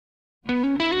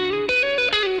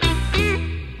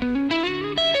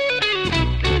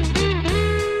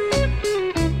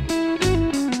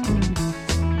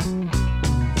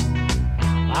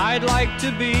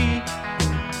to be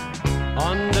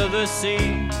under the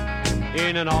sea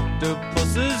in an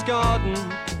octopus's garden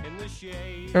in the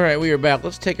shade. All right, we are back.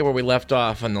 Let's take it where we left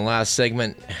off on the last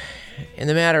segment. In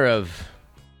the matter of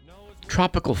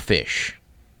tropical fish.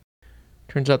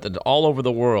 Turns out that all over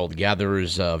the world,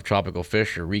 gatherers of tropical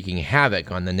fish are wreaking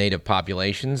havoc on the native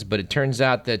populations, but it turns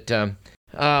out that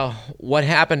what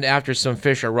happened after some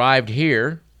fish arrived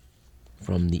here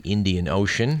from the Indian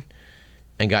Ocean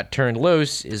and got turned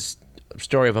loose is a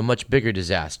story of a much bigger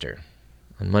disaster.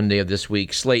 On Monday of this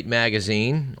week, Slate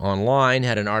Magazine online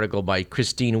had an article by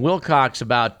Christine Wilcox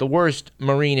about the worst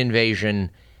marine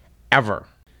invasion ever.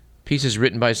 Piece is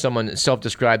written by someone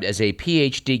self-described as a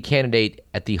PhD candidate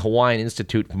at the Hawaiian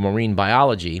Institute for Marine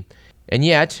Biology. And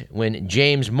yet, when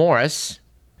James Morris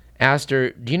asked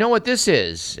her, "Do you know what this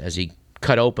is?" as he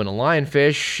cut open a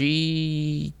lionfish,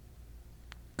 she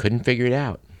couldn't figure it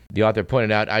out. The author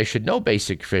pointed out, "I should know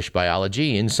basic fish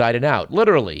biology inside and out,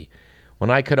 literally. When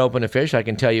I cut open a fish, I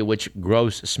can tell you which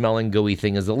gross-smelling gooey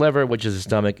thing is the liver, which is the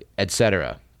stomach,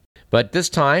 etc." But this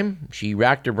time, she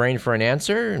racked her brain for an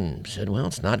answer and said, well,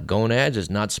 it's not gonads, it's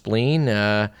not spleen.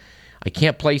 I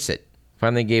can't place it.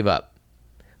 Finally gave up.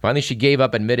 Finally, she gave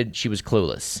up and admitted she was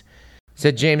clueless.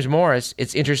 Said James Morris,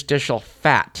 "It's interstitial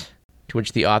fat." To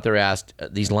which the author asked,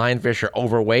 "These lionfish are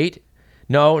overweight?"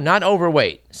 "No, not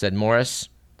overweight," said Morris.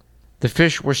 "The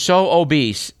fish were so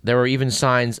obese, there were even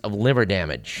signs of liver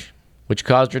damage." Which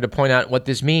caused her to point out what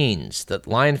this means, that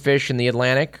lionfish in the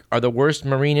Atlantic are the worst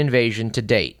marine invasion to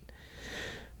date.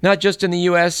 Not just in the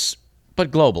U.S., but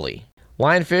globally.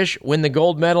 Lionfish win the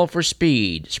gold medal for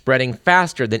speed, spreading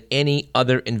faster than any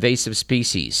other invasive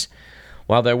species.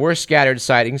 While there were scattered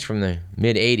sightings from the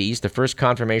mid-'80s, the first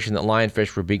confirmation that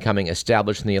lionfish were becoming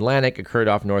established in the Atlantic occurred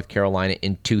off North Carolina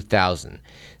in 2000.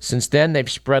 Since then, they've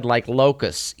spread like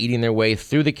locusts, eating their way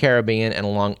through the Caribbean and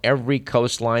along every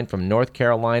coastline from North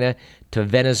Carolina to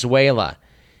Venezuela,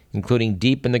 including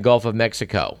deep in the Gulf of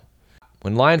Mexico.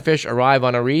 When lionfish arrive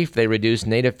on a reef, they reduce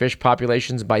native fish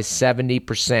populations by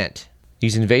 70%.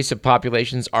 These invasive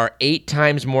populations are 8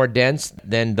 times more dense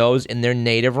than those in their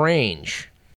native range.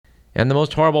 And the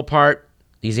most horrible part,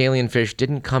 these alien fish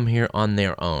didn't come here on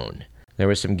their own. There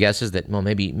were some guesses that, well,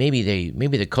 maybe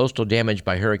the coastal damage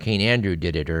by Hurricane Andrew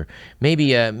did it, or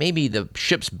maybe the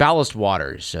ship's ballast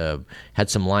waters had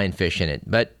some lionfish in it.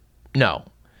 But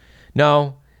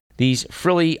no, these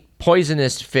frilly,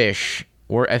 poisonous fish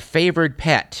were a favored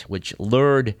pet, which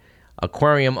lured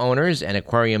aquarium owners and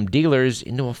aquarium dealers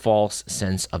into a false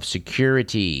sense of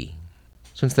security.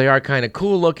 Since they are kind of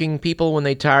cool-looking, people, when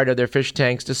they tired of their fish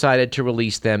tanks, decided to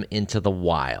release them into the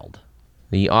wild.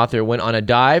 The author went on a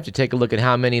dive to take a look at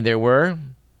how many there were,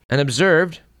 and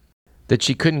observed that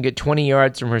she couldn't get 20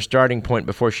 yards from her starting point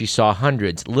before she saw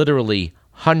hundreds, literally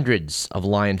hundreds of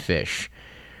lionfish.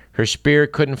 Her spear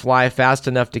couldn't fly fast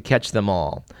enough to catch them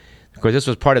all. Of course, this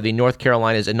was part of the North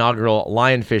Carolina's inaugural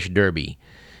Lionfish Derby.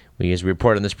 As we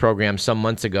reported on this program some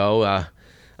months ago,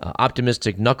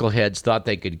 optimistic knuckleheads thought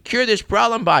they could cure this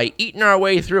problem by eating our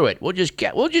way through it. We'll just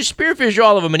spearfish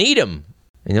all of them and eat them.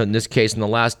 And in this case, on the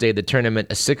last day of the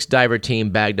tournament, a 6-diver team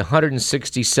bagged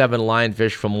 167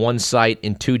 lionfish from one site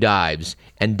in 2 dives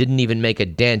and didn't even make a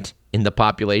dent in the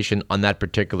population on that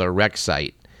particular wreck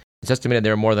site. It's estimated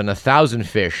there are more than 1,000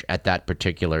 fish at that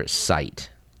particular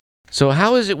site. So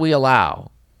how is it we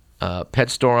allow pet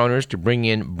store owners to bring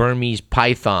in Burmese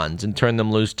pythons and turn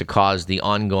them loose to cause the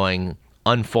ongoing,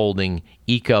 unfolding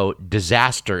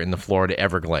eco-disaster in the Florida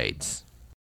Everglades?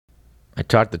 I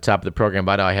talked at the top of the program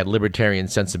about how I had libertarian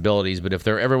sensibilities, but if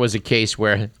there ever was a case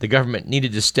where the government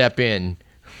needed to step in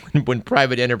when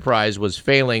private enterprise was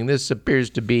failing, this appears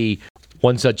to be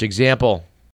one such example.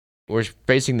 We're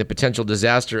facing the potential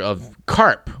disaster of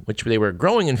carp, which they were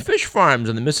growing in fish farms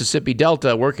in the Mississippi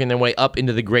Delta, working their way up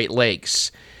into the Great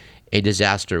Lakes. A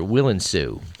disaster will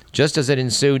ensue, just as it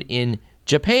ensued in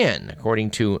Japan, according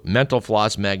to Mental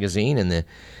Floss magazine in the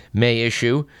May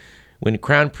issue. When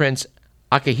Crown Prince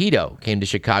Akihito came to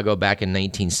Chicago back in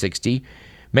 1960,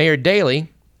 Mayor Daley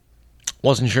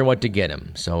wasn't sure what to get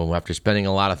him. So after spending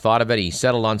a lot of thought of it, he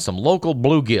settled on some local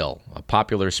bluegill, a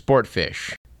popular sport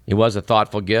fish. It was a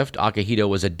thoughtful gift. Akihito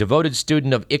was a devoted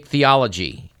student of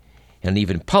ichthyology and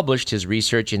even published his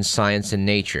research in Science and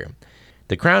Nature.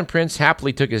 The Crown Prince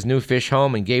happily took his new fish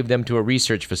home and gave them to a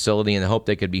research facility in the hope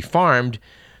they could be farmed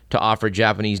to offer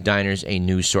Japanese diners a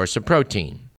new source of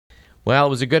protein. Well,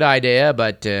 it was a good idea,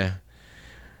 but the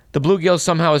bluegill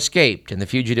somehow escaped, and the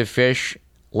fugitive fish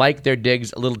liked their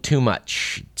digs a little too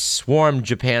much. It swarmed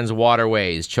Japan's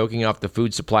waterways, choking off the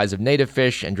food supplies of native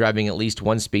fish and driving at least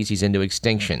one species into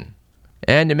extinction.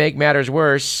 And to make matters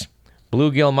worse,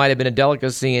 Bluegill might have been a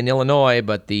delicacy in Illinois,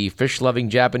 but the fish-loving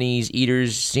Japanese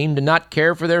eaters seem to not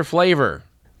care for their flavor.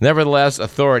 Nevertheless,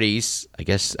 authorities, I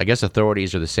guess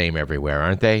authorities are the same everywhere,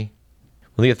 aren't they?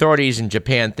 Well, the authorities in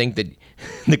Japan think that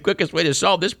the quickest way to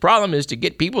solve this problem is to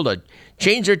get people to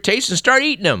change their tastes and start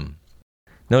eating them.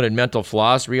 Noted mental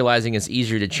floss, realizing it's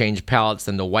easier to change palates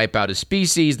than to wipe out a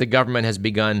species, the government has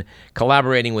begun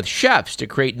collaborating with chefs to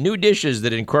create new dishes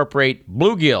that incorporate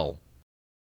bluegill.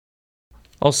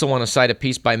 Also want to cite a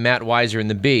piece by Matt Weiser in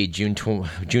the Bee, June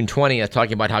 20th,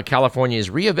 talking about how California is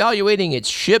reevaluating its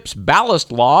ship's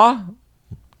ballast law.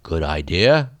 Good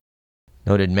idea.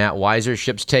 Noted Matt Weiser,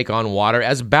 ships take on water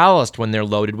as ballast when they're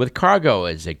loaded with cargo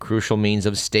as a crucial means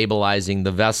of stabilizing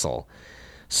the vessel.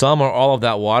 Some or all of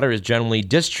that water is generally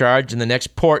discharged in the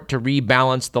next port to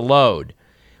rebalance the load.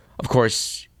 Of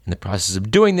course, in the process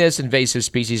of doing this, invasive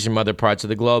species from other parts of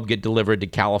the globe get delivered to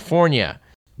California,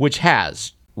 which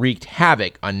has wreaked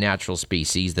havoc on natural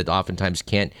species that oftentimes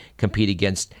can't compete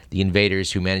against the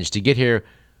invaders who managed to get here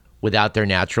without their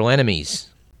natural enemies.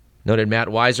 Noted Matt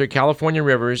Weiser, California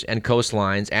rivers and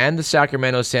coastlines and the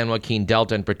Sacramento-San Joaquin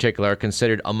Delta in particular are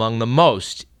considered among the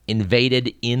most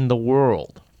invaded in the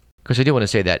world. Of course, I do want to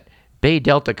say that Bay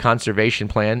Delta Conservation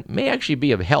Plan may actually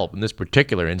be of help in this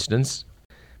particular instance.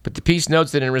 But the piece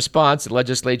notes that in response, the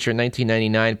legislature in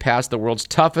 1999 passed the world's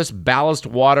toughest ballast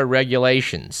water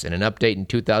regulations, and an update in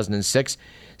 2006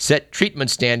 set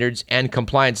treatment standards and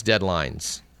compliance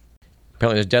deadlines.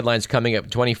 Apparently there's deadlines coming up in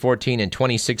 2014 and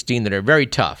 2016 that are very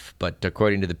tough, but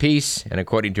according to the piece, and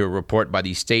according to a report by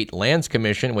the State Lands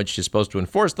Commission, which is supposed to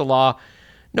enforce the law,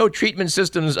 no treatment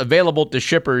systems available to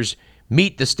shippers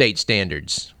meet the state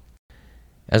standards.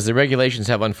 As the regulations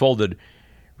have unfolded,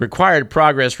 required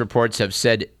progress reports have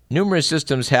said numerous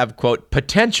systems have, quote,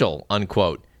 potential,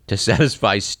 unquote, to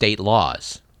satisfy state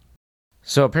laws.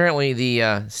 So apparently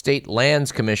the State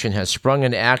Lands Commission has sprung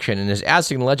into action and is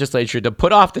asking the legislature to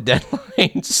put off the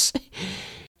deadlines.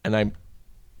 And I'm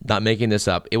not making this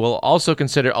up. It will also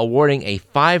consider awarding a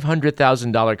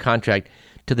 $500,000 contract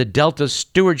to the Delta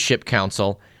Stewardship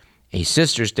Council, a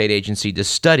sister state agency, to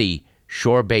study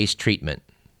shore-based treatment.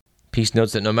 Piece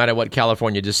notes that no matter what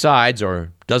California decides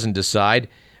or doesn't decide,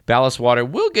 ballast water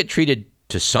will get treated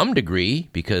to some degree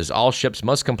because all ships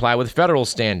must comply with federal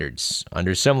standards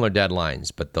under similar deadlines,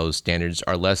 but those standards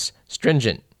are less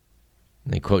stringent.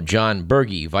 And they quote John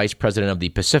Berge, vice president of the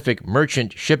Pacific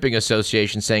Merchant Shipping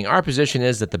Association, saying, "Our position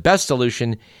is that the best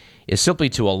solution is simply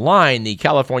to align the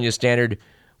California standard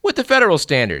with the federal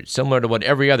standard, similar to what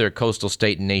every other coastal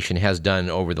state and nation has done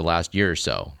over the last year or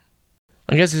so."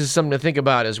 I guess this is something to think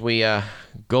about as we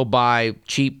go buy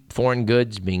cheap foreign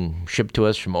goods being shipped to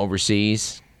us from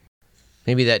overseas.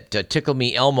 Maybe that Tickle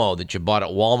Me Elmo that you bought at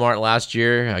Walmart last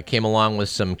year came along with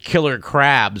some killer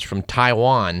crabs from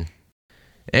Taiwan.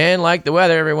 And like the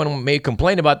weather, everyone may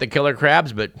complain about the killer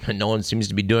crabs, but no one seems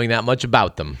to be doing that much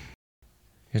about them.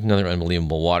 Here's another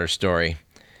unbelievable water story.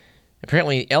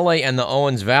 Apparently, LA and the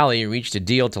Owens Valley reached a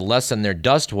deal to lessen their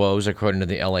dust woes, according to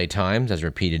the LA Times, as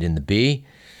repeated in the Bee.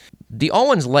 The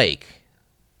Owens Lake,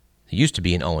 it used to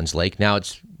be an Owens Lake, now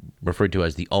it's referred to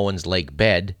as the Owens Lake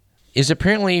Bed, is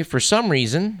apparently, for some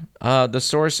reason, the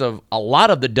source of a lot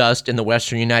of the dust in the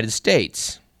western United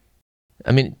States.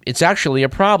 I mean, it's actually a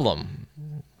problem.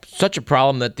 Such a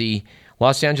problem that the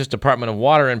Los Angeles Department of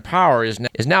Water and Power is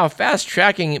now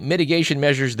fast-tracking mitigation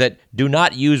measures that do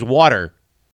not use water.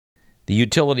 The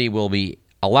utility will be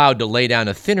allowed to lay down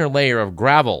a thinner layer of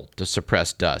gravel to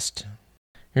suppress dust.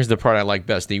 Here's the part I like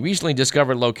best. The recently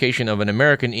discovered location of an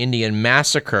American Indian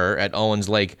massacre at Owens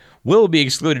Lake will be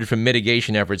excluded from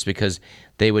mitigation efforts because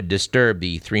they would disturb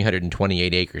the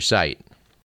 328-acre site.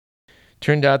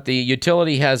 Turned out the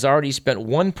utility has already spent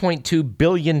 $1.2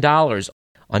 billion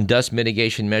on dust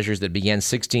mitigation measures that began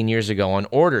 16 years ago on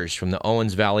orders from the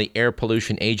Owens Valley Air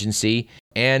Pollution Agency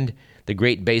and the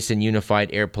Great Basin Unified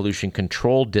Air Pollution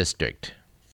Control District.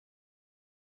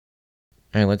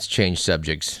 All right, let's change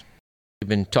subjects. We've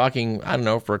been talking,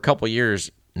 for a couple years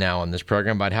now on this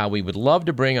program about how we would love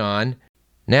to bring on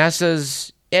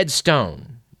NASA's Ed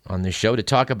Stone on this show to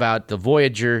talk about the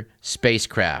Voyager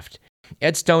spacecraft.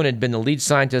 Ed Stone had been the lead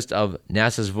scientist of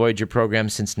NASA's Voyager program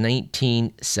since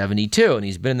 1972, and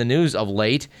he's been in the news of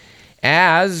late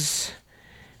as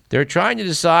they're trying to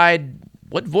decide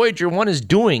what Voyager 1 is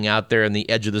doing out there in the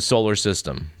edge of the solar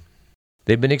system.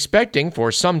 They've been expecting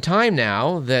for some time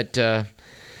now that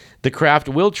the craft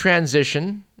will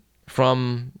transition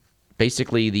from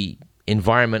basically the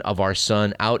environment of our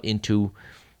sun out into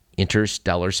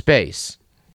interstellar space.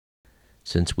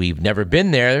 Since we've never been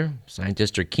there,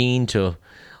 scientists are keen to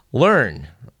learn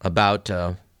about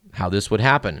how this would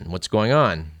happen and what's going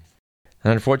on.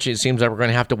 And unfortunately, it seems like we're going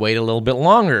to have to wait a little bit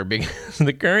longer because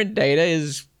the current data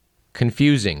is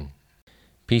confusing.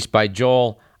 Piece by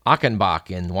Joel Achenbach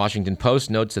in the Washington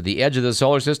Post notes that the edge of the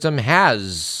solar system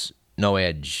has no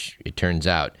edge, it turns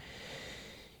out.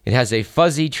 It has a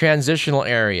fuzzy transitional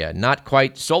area, not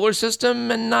quite solar system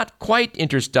and not quite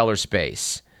interstellar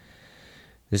space.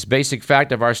 This basic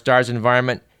fact of our star's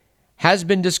environment has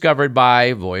been discovered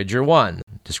by Voyager 1,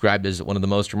 described as one of the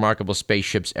most remarkable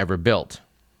spaceships ever built.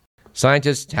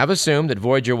 Scientists have assumed that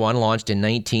Voyager 1, launched in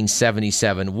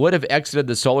 1977, would have exited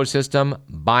the solar system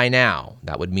by now.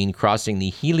 That would mean crossing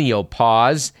the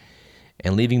heliopause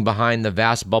and leaving behind the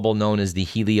vast bubble known as the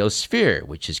heliosphere,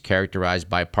 which is characterized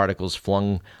by particles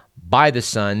flung by the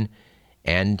sun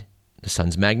and the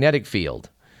sun's magnetic field.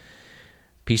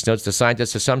 Piece notes the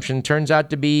scientists' assumption turns out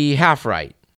to be half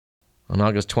right. On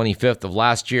August 25th of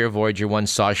last year, Voyager 1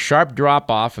 saw a sharp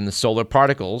drop-off in the solar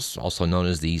particles, also known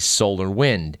as the solar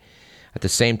wind. At the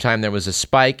same time, there was a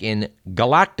spike in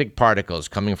galactic particles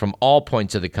coming from all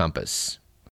points of the compass.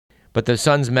 But the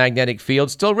sun's magnetic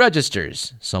field still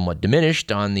registers, somewhat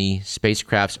diminished on the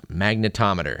spacecraft's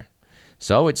magnetometer.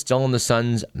 So it's still in the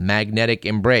sun's magnetic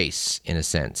embrace, in a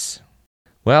sense.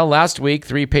 Well, last week,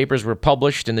 3 papers were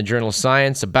published in the journal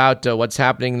Science about what's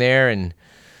happening there, and,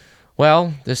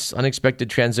 well, this unexpected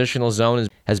transitional zone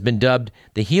has been dubbed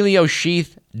the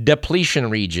heliosheath depletion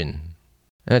region.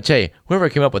 And I tell you, whoever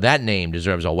came up with that name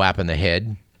deserves a whap in the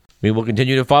head. We will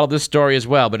continue to follow this story as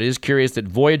well, but it is curious that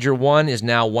Voyager 1 is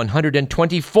now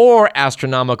 124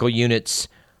 astronomical units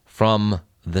from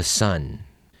the sun.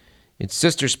 Its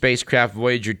sister spacecraft,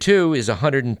 Voyager 2, is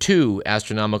 102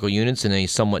 astronomical units in a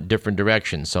somewhat different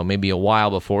direction, so maybe a while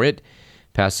before it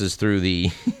passes through the,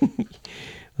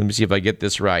 let me see if I get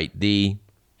this right, the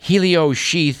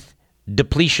heliosheath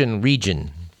depletion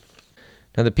region.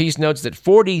 Now, the piece notes that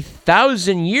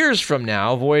 40,000 years from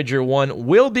now, Voyager 1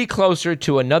 will be closer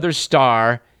to another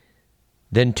star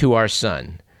than to our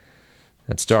sun.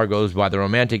 That star goes by the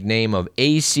romantic name of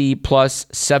AC plus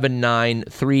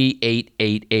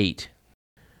 793888,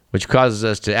 which causes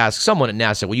us to ask someone at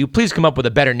NASA, will you please come up with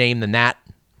a better name than that?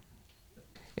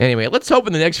 Anyway, let's hope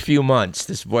in the next few months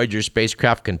this Voyager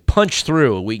spacecraft can punch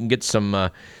through. We can get some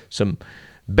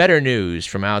better news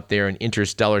from out there in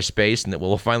interstellar space, and that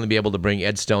we'll finally be able to bring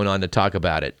Ed Stone on to talk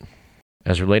about it.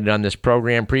 As related on this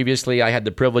program previously, I had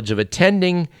the privilege of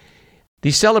attending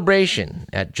the celebration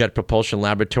at Jet Propulsion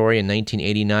Laboratory in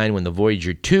 1989 when the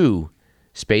Voyager 2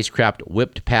 spacecraft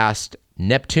whipped past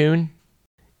Neptune.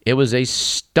 It was a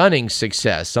stunning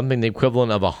success, something the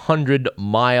equivalent of a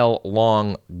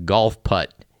 100-mile-long golf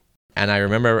putt. And I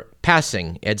remember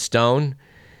passing Ed Stone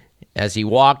as he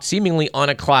walked seemingly on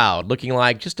a cloud, looking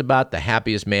like just about the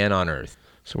happiest man on earth.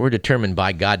 So we're determined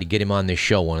by God to get him on this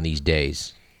show one of these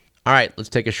days. All right, let's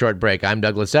take a short break. I'm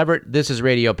Douglas Everett. This is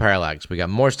Radio Parallax. We got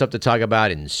more stuff to talk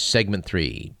about in segment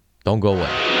 3. Don't go away.